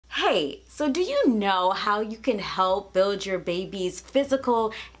Hey, so do you know how you can help build your baby's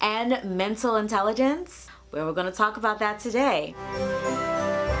physical and mental intelligence? Well, we're going to talk about that today.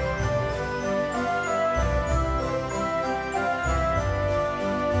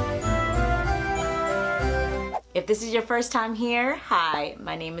 If this is your first time here, hi,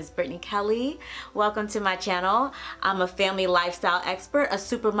 my name is Brittany Kelly. Welcome to my channel. I'm a family lifestyle expert, a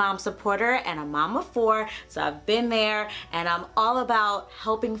super mom supporter, and a mom of 4. So I've been there, and I'm all about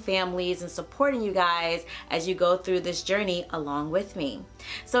helping families and supporting you guys as you go through this journey along with me.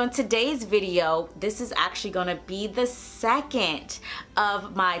 So in today's video, this is actually gonna be the second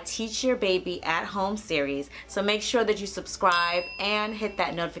of my Teach Your Baby at Home series. So make sure that you subscribe and hit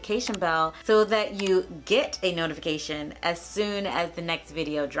that notification bell so that you get a notification as soon as the next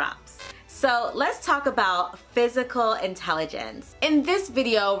video drops. So let's talk about physical intelligence. In this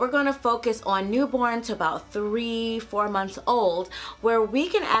video, we're going to focus on newborn to about 3-4 months old, where we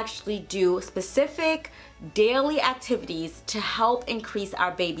can actually do specific daily activities to help increase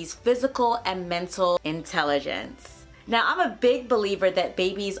our baby's physical and mental intelligence. Now, I'm a big believer that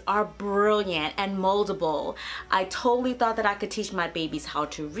babies are brilliant and moldable. I totally thought that I could teach my babies how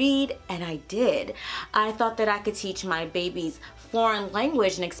to read, and I did. I thought that I could teach my babies foreign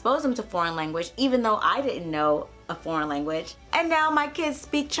language and expose them to foreign language, even though I didn't know a foreign language. And now my kids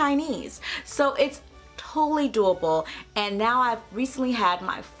speak Chinese. So it's totally doable. And now I've recently had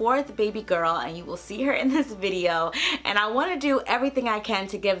my 4th baby girl, and you will see her in this video, and I want to do everything I can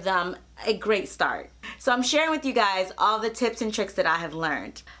to give them a great start. So I'm sharing with you guys all the tips and tricks that I have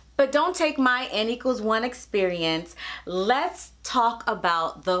learned. But don't take my N=1 experience. Let's talk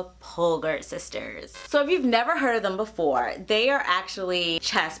about the Polgar Sisters. So if you've never heard of them before, they are actually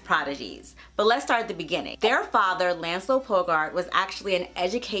chess prodigies. But let's start at the beginning. Their father, Lancelot Polgar, was actually an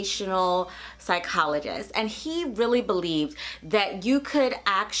educational psychologist, and he really believed that you could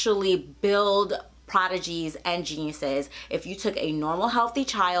actually build prodigies and geniuses. If you took a normal, healthy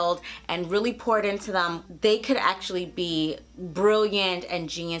child and really poured into them, they could actually be brilliant and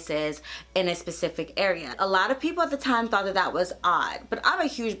geniuses in a specific area. A lot of people at the time thought that that was odd, but I'm a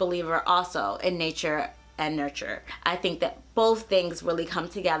huge believer also in nature and nurture. I think that both things really come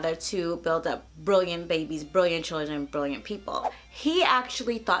together to build up brilliant babies, brilliant children, brilliant people. He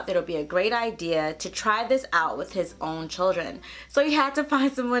actually thought that it would be a great idea to try this out with his own children. So he had to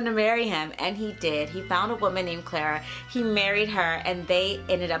find someone to marry him, and he did. He found a woman named Clara. He married her, and they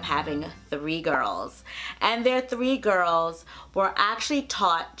ended up having 3 girls. And their 3 girls were actually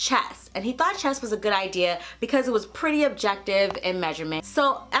taught chess. And he thought chess was a good idea because it was pretty objective in measurement.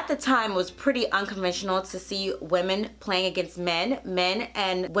 So at the time, it was pretty unconventional to see women playing against men. Men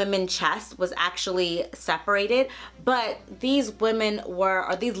and women chess was actually separated, but these women were,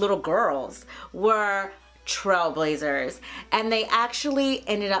 or these little girls were trailblazers, and they actually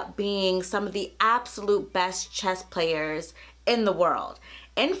ended up being some of the absolute best chess players in the world.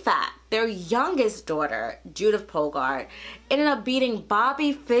 In fact, their youngest daughter, Judith Polgar, ended up beating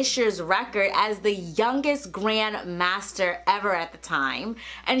Bobby Fischer's record as the youngest grandmaster ever at the time,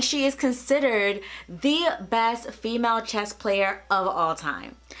 and she is considered the best female chess player of all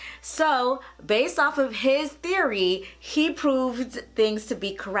time. So, based off of his theory, he proved things to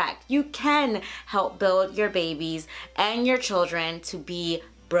be correct. You can help build your babies and your children to be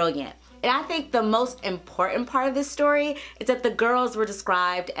brilliant. And I think the most important part of this story is that the girls were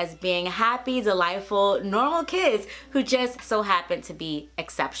described as being happy, delightful, normal kids who just so happen to be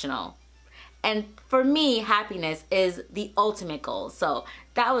exceptional. And for me, happiness is the ultimate goal. So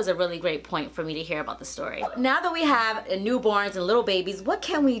that was a really great point for me to hear about the story. Now that we have newborns and little babies, what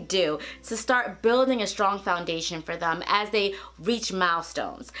can we do to start building a strong foundation for them as they reach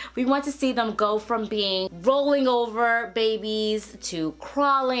milestones? We want to see them go from being rolling over babies to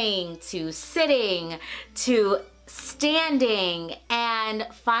crawling to sitting to standing, and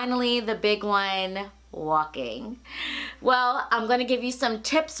finally the big one, walking. Well, I'm going to give you some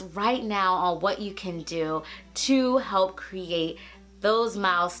tips right now on what you can do to help create those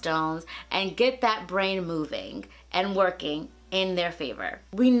milestones and get that brain moving and working in their favor.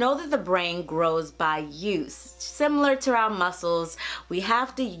 We know that the brain grows by use. Similar to our muscles, we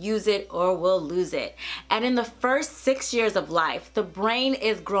have to use it or we'll lose it. And in the first 6 years of life, the brain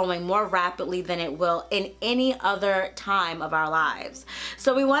is growing more rapidly than it will in any other time of our lives.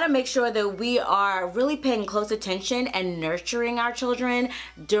 So we want to make sure that we are really paying close attention and nurturing our children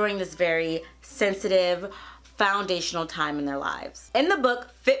during this very sensitive, foundational time in their lives. In the book,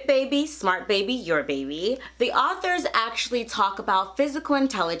 Fit Baby, Smart Baby, Your Baby, the authors actually talk about physical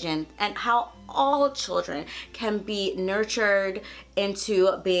intelligence and how all children can be nurtured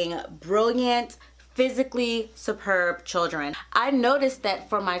into being brilliant, physically superb children. I noticed that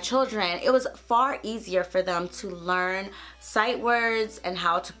for my children, it was far easier for them to learn sight words and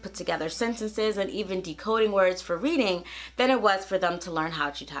how to put together sentences and even decoding words for reading than it was for them to learn how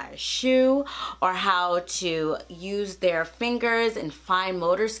to tie a shoe or how to use their fingers and fine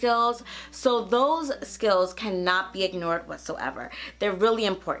motor skills. So those skills cannot be ignored whatsoever. They're really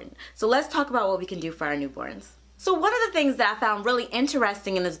important. So let's talk about what we can do for our newborns. So one of the things that I found really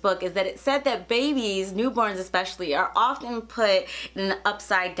interesting in this book is that it said that babies, newborns especially, are often put in an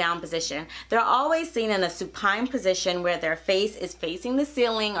upside down position. They're always seen in a supine position where their face is facing the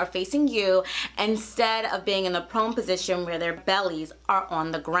ceiling or facing you, instead of being in the prone position where their bellies are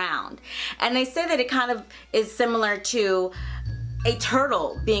on the ground. And they say that it kind of is similar to a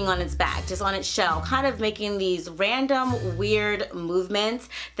turtle being on its back, just on its shell, kind of making these random weird movements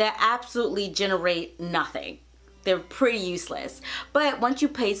that absolutely generate nothing. They're pretty useless. But once you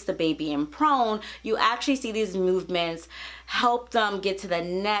place the baby in prone, you actually see these movements help them get to the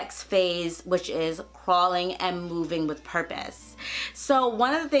next phase, which is crawling and moving with purpose. So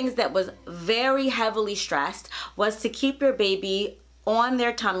one of the things that was very heavily stressed was to keep your baby on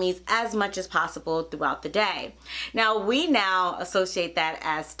their tummies as much as possible throughout the day. Now we now associate that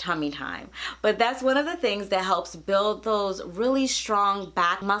as tummy time, but that's one of the things that helps build those really strong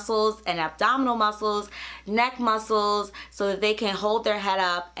back muscles and abdominal muscles, neck muscles, so that they can hold their head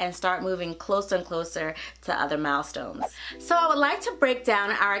up and start moving closer and closer to other milestones. So I would like to break down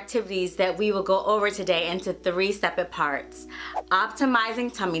our activities that we will go over today into 3 separate parts: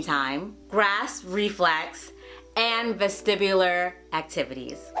 optimizing tummy time, grasp reflex, and vestibular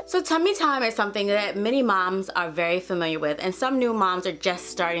activities. So tummy time is something that many moms are very familiar with, and some new moms are just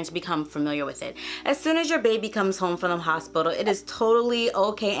starting to become familiar with it. As soon as your baby comes home from the hospital, it is totally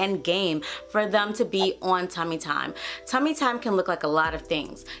okay and game for them to be on tummy time. Tummy time can look like a lot of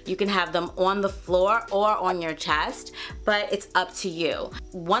things. You can have them on the floor or on your chest, but it's up to you.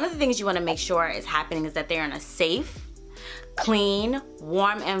 One of the things you want to make sure is happening is that they're in a safe, clean,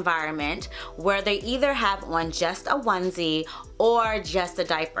 warm environment where they either have on just a onesie or just a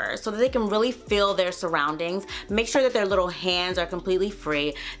diaper, so that they can really feel their surroundings. Make sure that their little hands are completely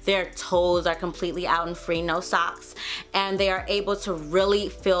free, their toes are completely out and free, no socks, and they are able to really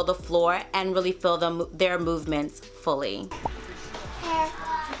feel the floor and really feel their movements fully.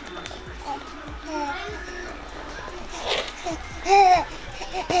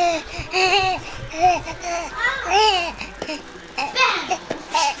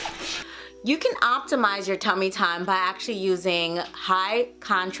 You can optimize your tummy time by actually using high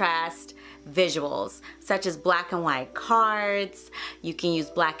contrast visuals, such as black and white cards. You can use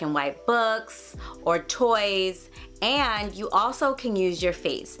black and white books or toys, and you also can use your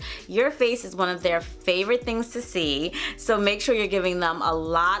face. Your face is one of their favorite things to see, so make sure you're giving them a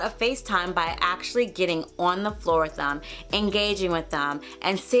lot of face time by actually getting on the floor with them, engaging with them,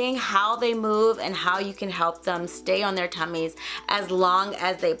 and seeing how they move and how you can help them stay on their tummies as long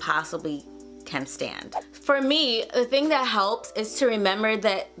as they possibly can stand. For me, the thing that helps is to remember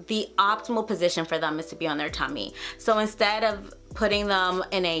that the optimal position for them is to be on their tummy. So instead of putting them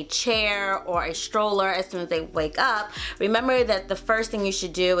in a chair or a stroller as soon as they wake up, remember that the first thing you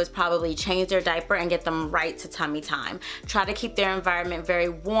should do is probably change their diaper and get them right to tummy time. Try to keep their environment very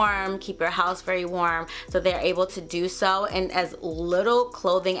warm, keep your house very warm, so they're able to do so in as little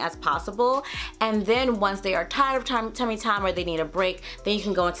clothing as possible. And then once they are tired of tummy time or they need a break, then you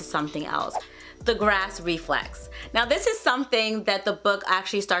can go into something else. The grasp reflex. Now this is something that the book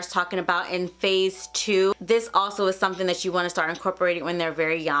actually starts talking about in phase 2. This also is something that you want to start incorporating when they're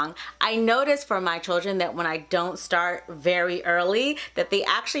very young. I notice for my children that when I don't start very early, that they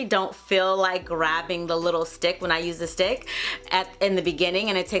actually don't feel like grabbing the little stick when I use the stick in the beginning,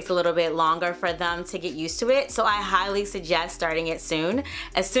 and it takes a little bit longer for them to get used to it. So I highly suggest starting it soon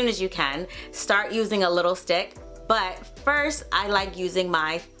as you can. Start using a little stick. But first, I like using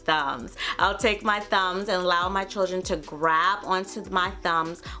my thumbs. I'll take my thumbs and allow my children to grab onto my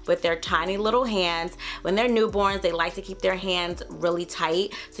thumbs with their tiny little hands. When they're newborns, they like to keep their hands really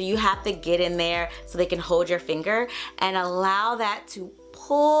tight. So you have to get in there so they can hold your finger and allow that to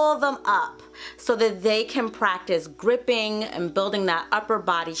pull them up so that they can practice gripping and building that upper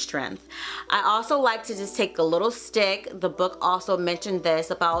body strength. I also like to just take a little stick. The book also mentioned this,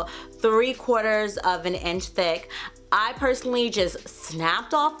 about 3/4 of an inch thick. I personally just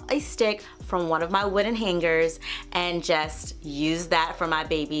snapped off a stick from one of my wooden hangers and just use that for my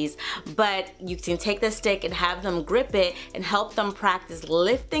babies. But you can take the stick and have them grip it and help them practice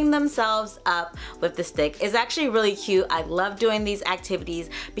lifting themselves up with the stick. It's actually really cute. I love doing these activities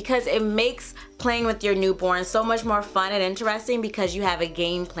because it makes playing with your newborn so much more fun and interesting because you have a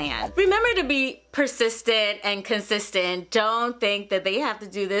game plan. Remember to be persistent and consistent. Don't think that they have to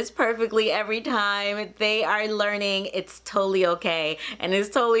do this perfectly every time. They are learning. It's totally okay, and it's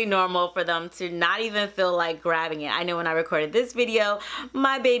totally normal for them to not even feel like grabbing it. I know when I recorded this video,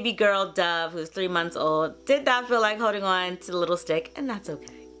 my baby girl Dove, who's 3 months old, did not feel like holding on to the little stick, and that's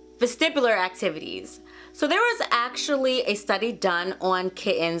okay. Vestibular activities. So there was actually a study done on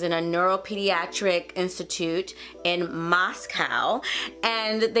kittens in a neuropediatric institute in Moscow,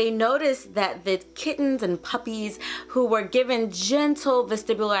 and they noticed that the kittens and puppies who were given gentle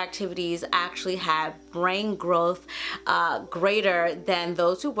vestibular activities actually had brain growth greater than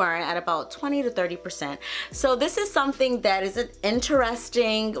those who weren't, at about 20 to 30%. So this is something that is an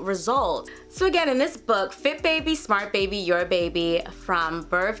interesting result. So again, in this book, Fit Baby, Smart Baby, Your Baby, from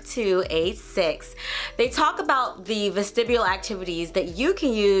birth to age 6, they talk about the vestibular activities that you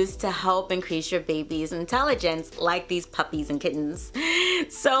can use to help increase your baby's intelligence, like these puppies and kittens.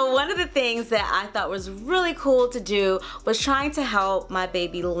 So one of the things that I thought was really cool to do was trying to help my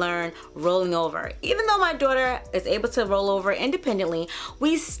baby learn rolling over. Even though my daughter is able to roll over independently,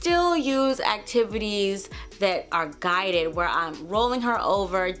 we still use activities that are guided, where I'm rolling her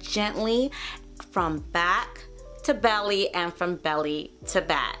over gently from back to belly and from belly to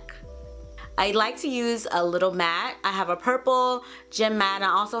back. I like to use a little mat. I have a purple gym mat, and I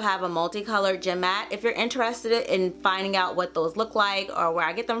also have a multicolored gym mat. If you're interested in finding out what those look like or where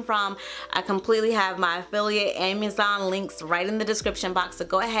I get them from, I completely have my affiliate Amazon links right in the description box, so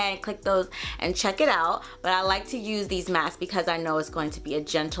go ahead and click those and check it out. But I like to use these mats because I know it's going to be a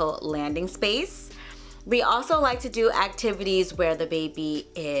gentle landing space. We also like to do activities where the baby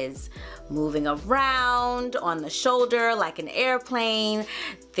is moving around on the shoulder like an airplane.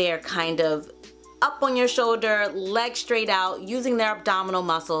 They're kind of up on your shoulder, legs straight out, using their abdominal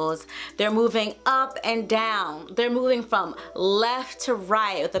muscles. They're moving up and down. They're moving from left to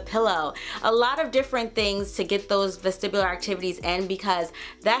right with a pillow. A lot of different things to get those vestibular activities in, because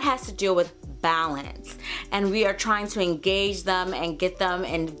that has to do with balance, and we are trying to engage them and get them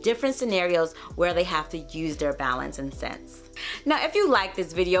in different scenarios where they have to use their balance and sense. Now, if you like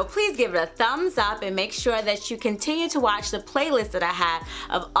this video, please give it a thumbs up and make sure that you continue to watch the playlist that I have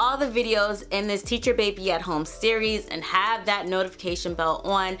of all the videos in this Teach Your Baby at Home series, and have that notification bell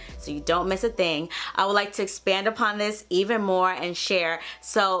on so you don't miss a thing. I would like to expand upon this even more and share,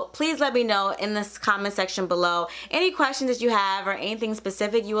 so please let me know in the comment section below any questions that you have or anything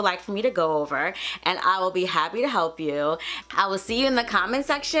specific you would like for me to go over, and I will be happy to help you. I will see you in the comment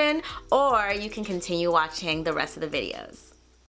section, or you can continue watching the rest of the videos.